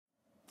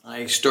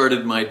I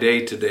started my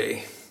day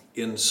today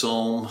in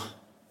Psalm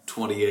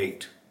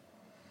 28.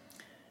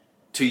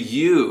 To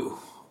you,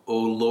 O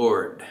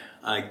Lord,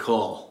 I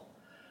call,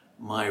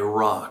 my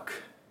rock.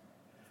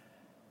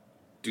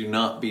 Do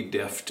not be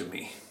deaf to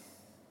me.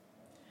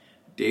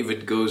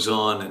 David goes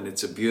on, and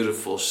it's a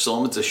beautiful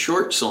psalm. It's a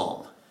short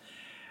psalm.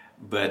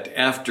 But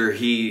after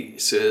he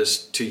says,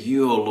 to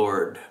you, O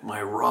Lord,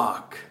 my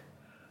rock,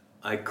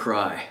 I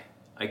cry,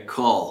 I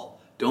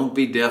call, don't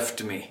be deaf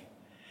to me.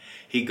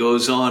 He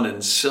goes on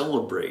and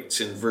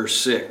celebrates in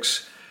verse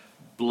 6,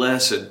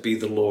 blessed be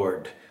the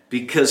Lord,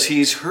 because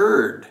he's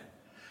heard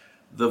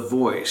the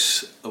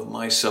voice of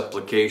my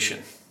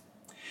supplication.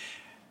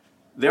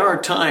 There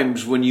are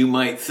times when you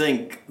might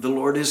think the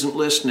Lord isn't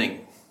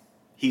listening.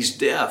 He's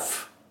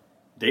deaf.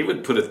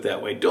 David put it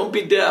that way. Don't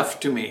be deaf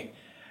to me.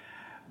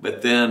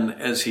 But then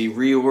as he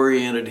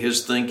reoriented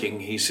his thinking,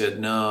 he said,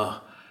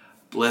 no,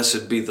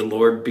 blessed be the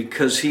Lord,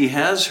 because he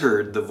has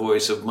heard the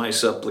voice of my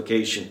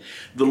supplication.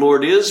 The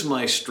Lord is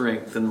my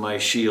strength and my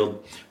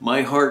shield.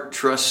 My heart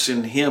trusts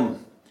in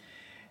him,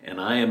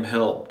 and I am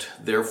helped.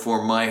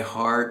 Therefore my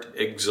heart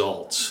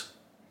exults.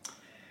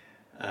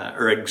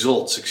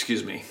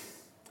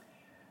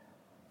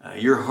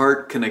 Your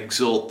heart can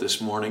exult this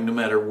morning no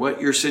matter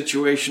what your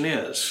situation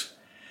is,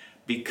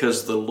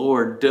 because the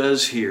Lord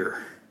does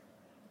hear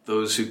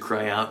those who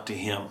cry out to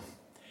him.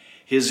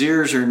 His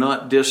ears are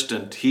not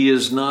distant. He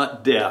is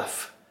not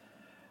deaf.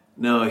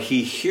 No,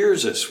 he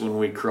hears us when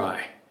we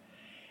cry.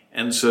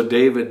 And so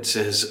David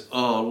says,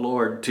 oh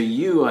Lord, to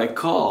you I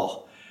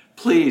call.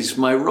 Please,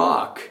 my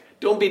rock,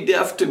 don't be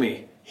deaf to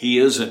me. He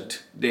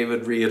isn't,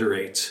 David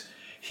reiterates.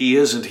 He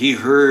isn't. He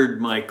heard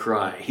my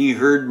cry. He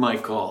heard my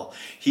call.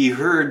 He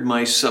heard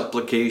my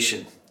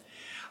supplication.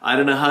 I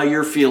don't know how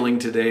you're feeling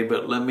today,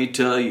 but let me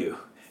tell you,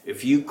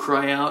 if you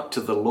cry out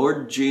to the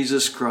Lord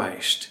Jesus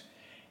Christ,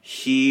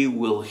 he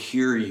will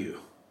hear you,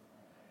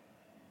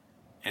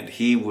 and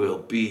he will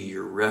be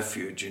your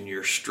refuge and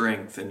your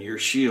strength and your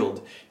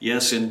shield.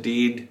 Yes,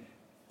 indeed,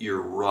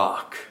 your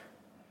rock.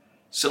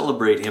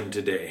 Celebrate him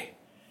today.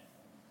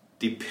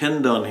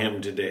 Depend on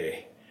him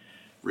today.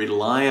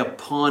 Rely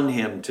upon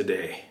him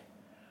today.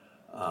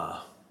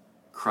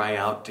 Cry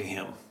out to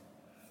him.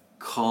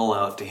 Call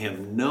out to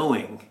him,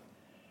 knowing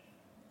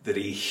that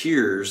he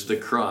hears the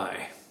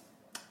cry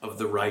of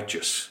the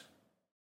righteous.